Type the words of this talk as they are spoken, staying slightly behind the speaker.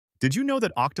Did you know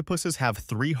that octopuses have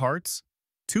three hearts?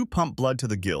 Two pump blood to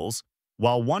the gills,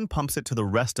 while one pumps it to the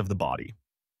rest of the body.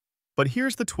 But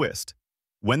here's the twist.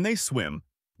 When they swim,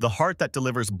 the heart that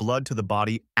delivers blood to the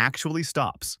body actually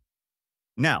stops.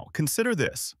 Now, consider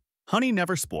this. Honey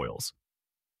never spoils.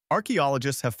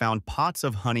 Archaeologists have found pots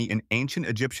of honey in ancient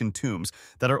Egyptian tombs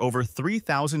that are over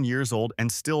 3,000 years old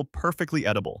and still perfectly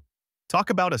edible. Talk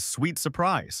about a sweet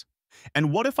surprise.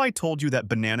 And what if I told you that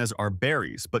bananas are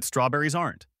berries, but strawberries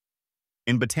aren't?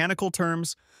 In botanical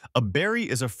terms, a berry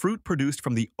is a fruit produced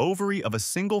from the ovary of a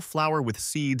single flower with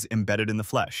seeds embedded in the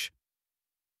flesh.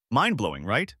 Mind-blowing,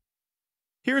 right?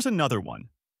 Here's another one.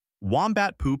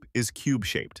 Wombat poop is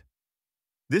cube-shaped.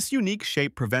 This unique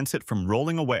shape prevents it from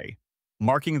rolling away,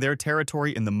 marking their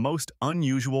territory in the most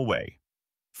unusual way.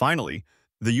 Finally,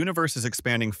 the universe is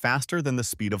expanding faster than the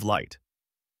speed of light.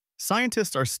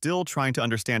 Scientists are still trying to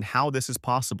understand how this is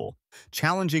possible,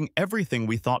 challenging everything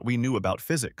we thought we knew about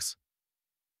physics.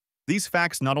 These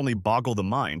facts not only boggle the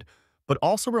mind, but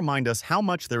also remind us how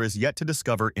much there is yet to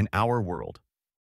discover in our world.